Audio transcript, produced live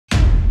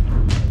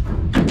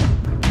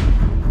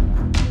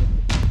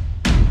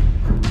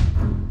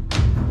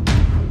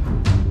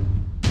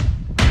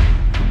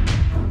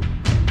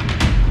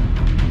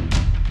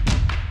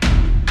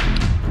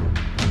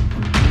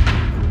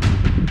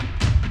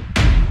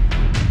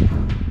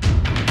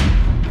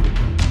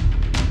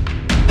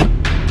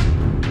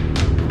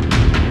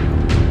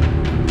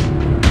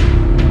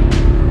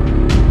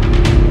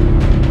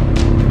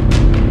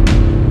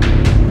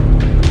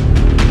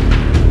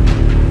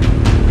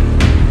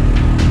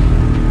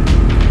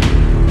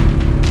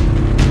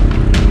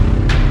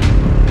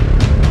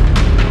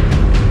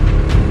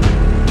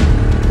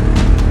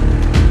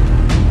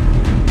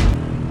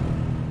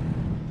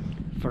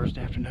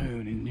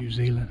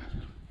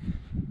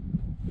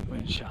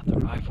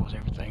beautiful as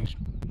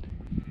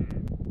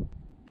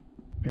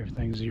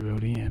everything's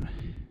zeroed in.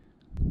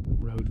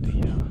 Rode the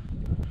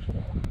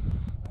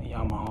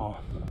Yamaha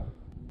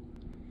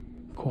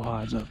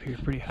quads up here,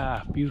 pretty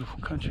high, beautiful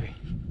country.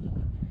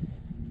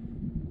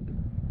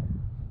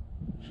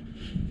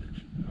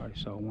 Already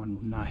saw one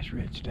nice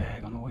red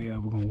stag on the way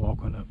up. We're gonna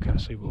walk on up, kind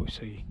of see what we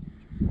see.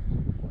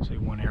 See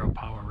one arrow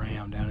power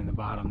ram down in the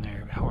bottom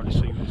there. Hard to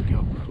see with this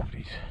GoPro, but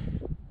he's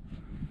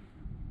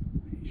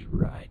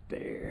right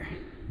there.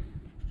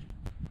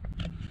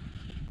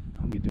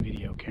 I'll get the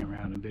video camera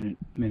out in a minute.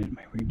 Maybe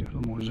we can do a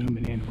little more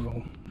zooming in. We're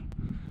gonna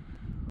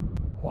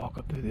walk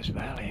up through this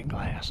valley and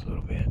glass a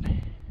little bit.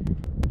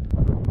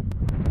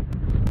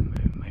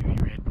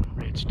 Maybe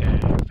red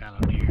stag, fallow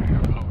deer,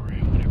 arrow power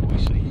ram, whatever we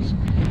see. So,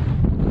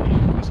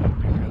 yeah, I guess that'll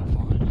be real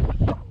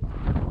fun.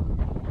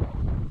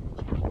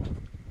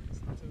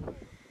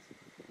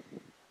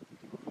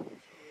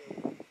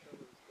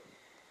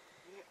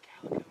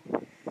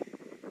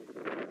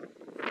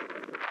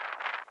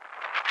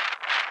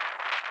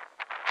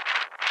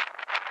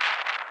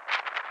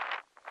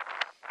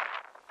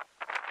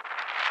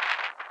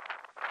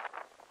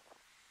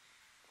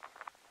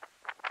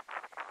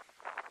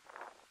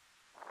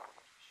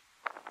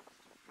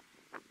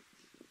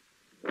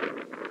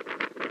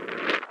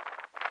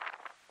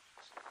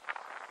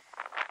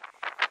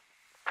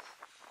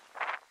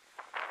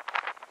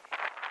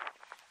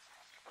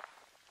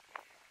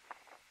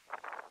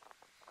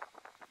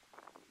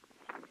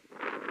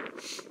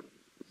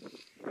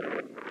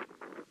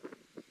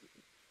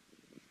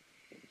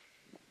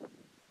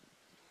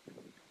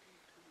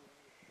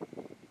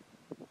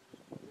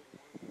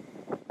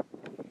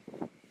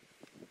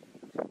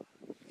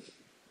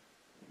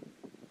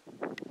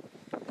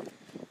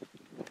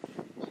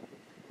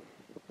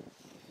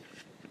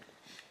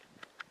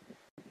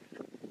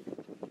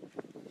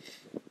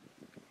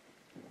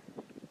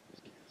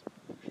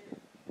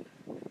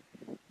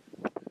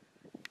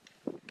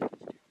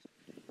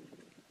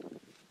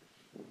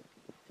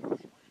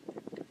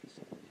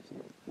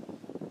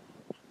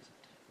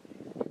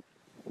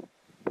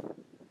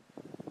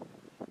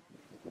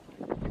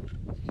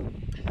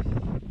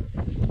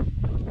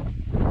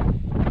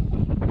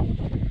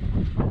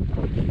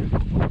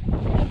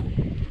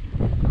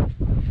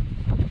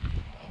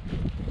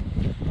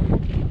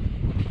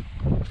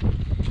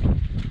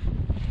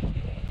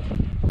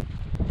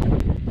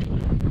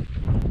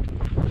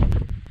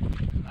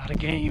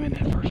 Game in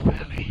that first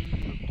valley.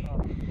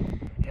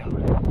 Yeah.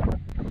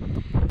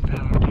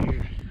 Fallow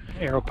deer,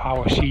 arrow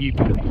power sheep,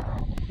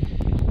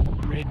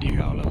 red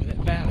deer all over that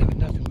valley, but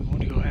nothing we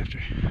want to go after.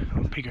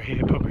 I'm gonna poke our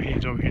heads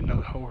over here in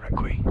another hole right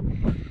quick.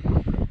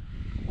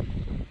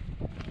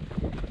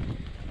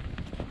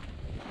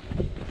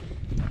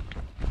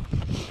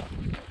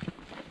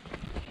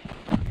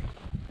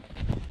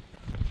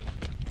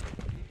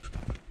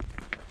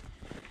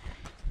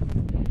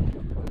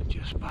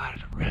 Just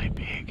spotted a really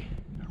big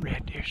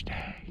red deer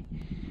stag.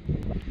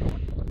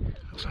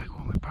 Looks like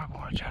one we probably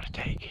want to try to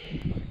take.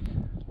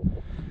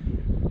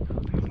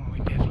 One we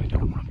definitely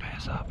don't want to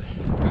pass up.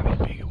 Probably a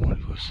bigger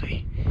one, we'll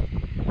see.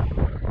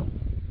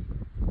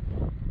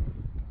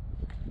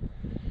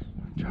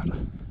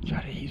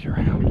 Try to ease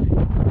around.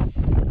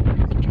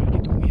 Try to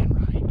get the wind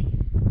right.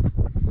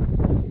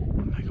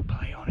 Make a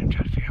play on him,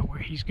 try to figure out where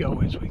he's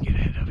going so we can get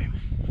ahead of him.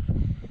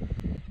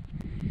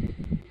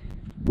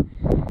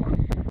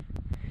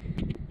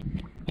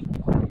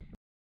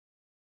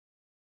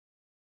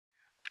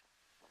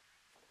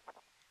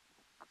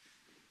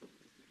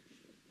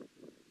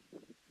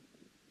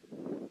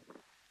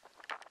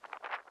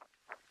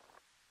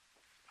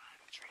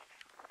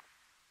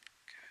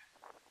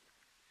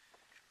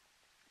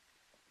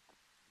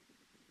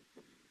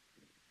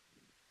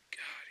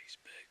 He's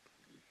big.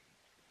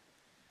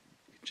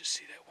 You can just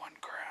see that one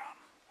crown.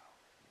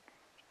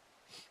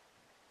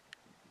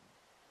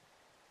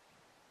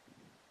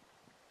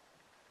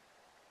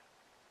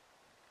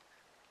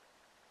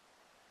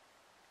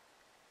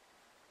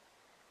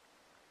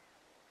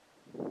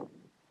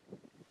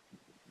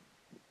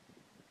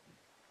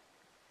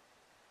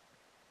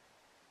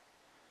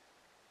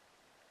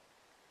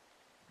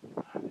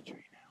 Behind the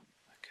tree now.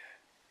 Okay.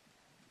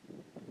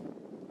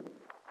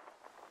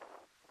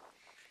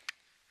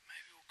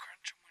 Maybe we'll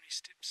crunch him when he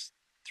steps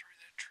through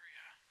that tree,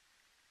 huh?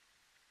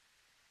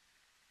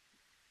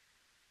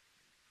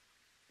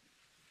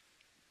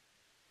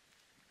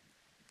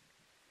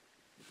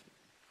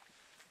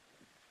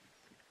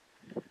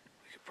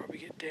 We could probably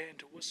get Dan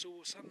to whistle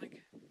or something. We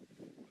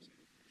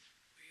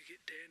could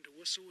get Dan to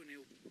whistle and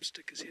he'll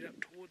stick his head up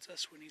towards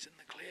us when he's in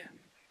the clear.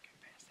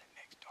 Get past that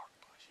next dark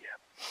bush.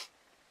 Yep.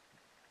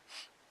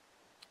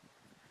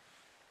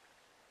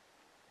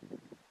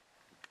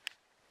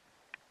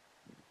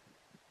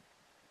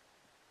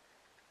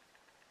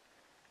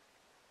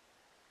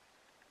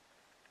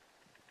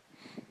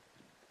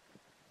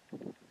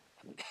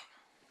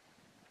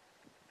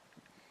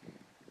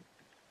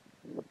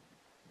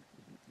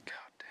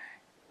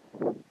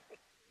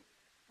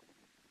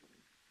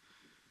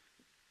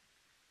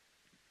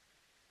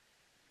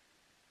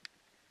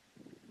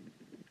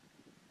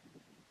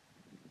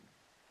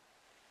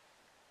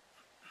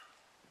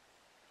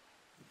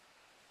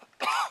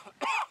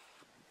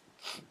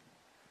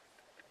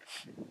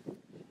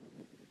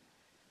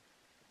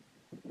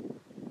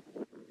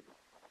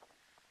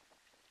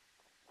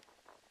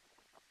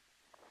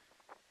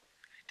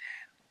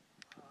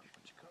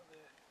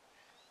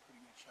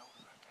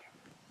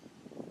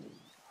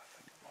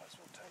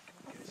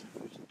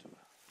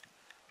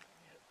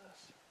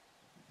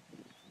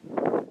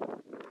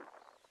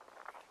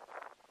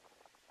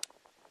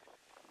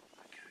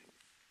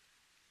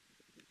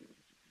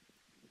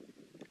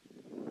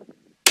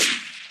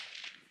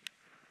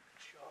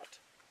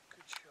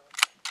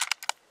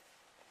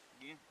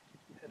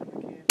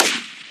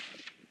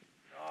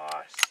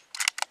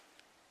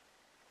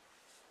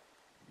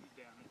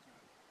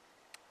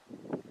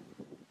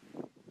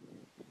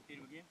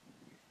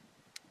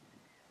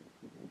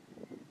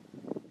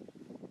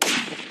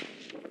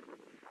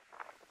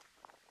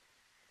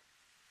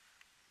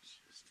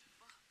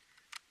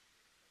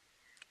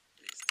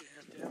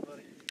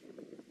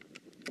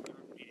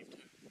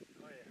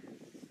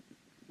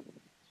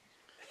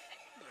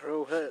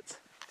 hits.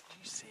 Did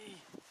you see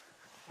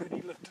when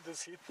he lifted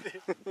his head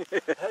there?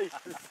 Hey,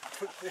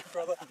 put there,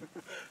 brother.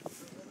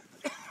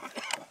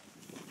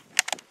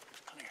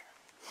 Come here.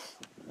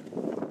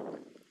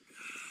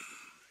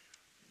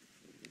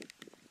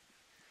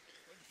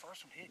 Where'd the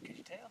first one hit? Could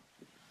you tell?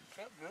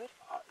 Felt good.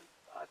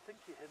 I think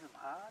you hit him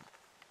hard,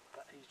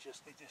 but he's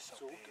just They just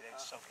soak it. They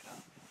just soak it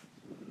up.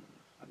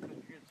 I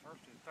couldn't hear the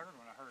first or the third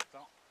one. I heard a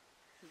thump.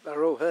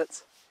 They're all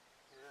hits.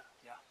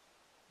 Yeah.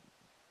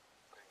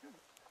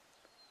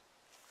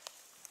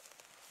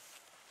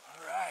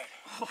 All right.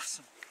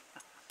 Awesome.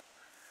 All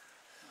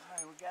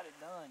right, we got it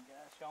done,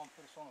 guys. Sean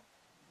put us on a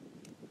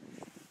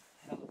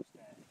hell of a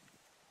stag.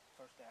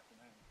 First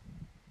afternoon.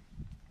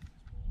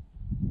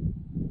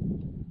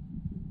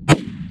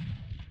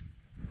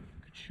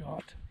 Good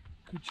shot.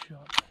 Good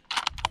shot.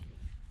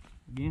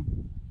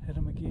 Again? Hit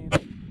him again.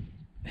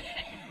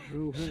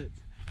 Real hits.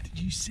 Did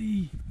you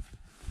see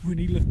when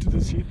he lifted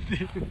his head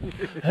there?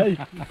 Hey,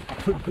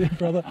 put there,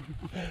 brother.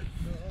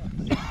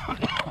 It's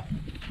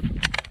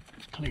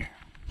clear.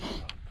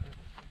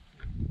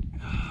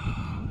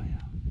 Oh,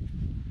 yeah.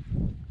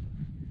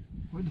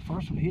 Where'd the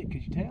first one hit?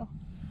 Could you tell?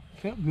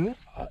 Felt good.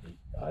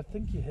 I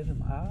think you hit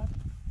him hard,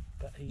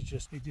 but he's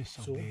just They just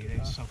soak soak it. it They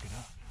up. just soak it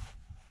up.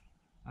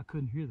 I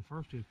couldn't hear the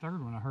first or the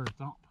third one. I heard a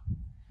thump.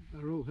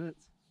 They're all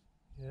hits.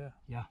 Yeah.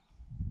 Yeah.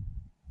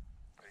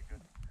 Very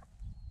good.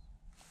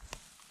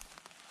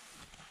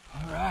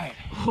 All right.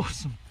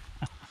 Awesome.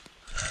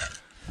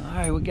 All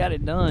right, we got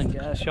it done,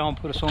 guys. Sean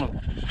put us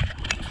on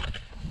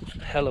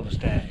a hell of a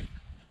stag.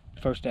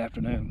 First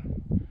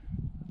afternoon.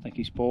 I think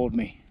he spoiled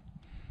me.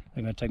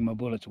 They're gonna take my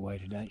bullets away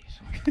today.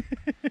 So.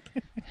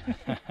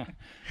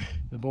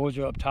 The boys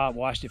are up top,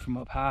 watched it from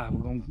up high.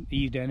 We're gonna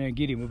ease down there and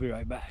get him. We'll be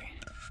right back.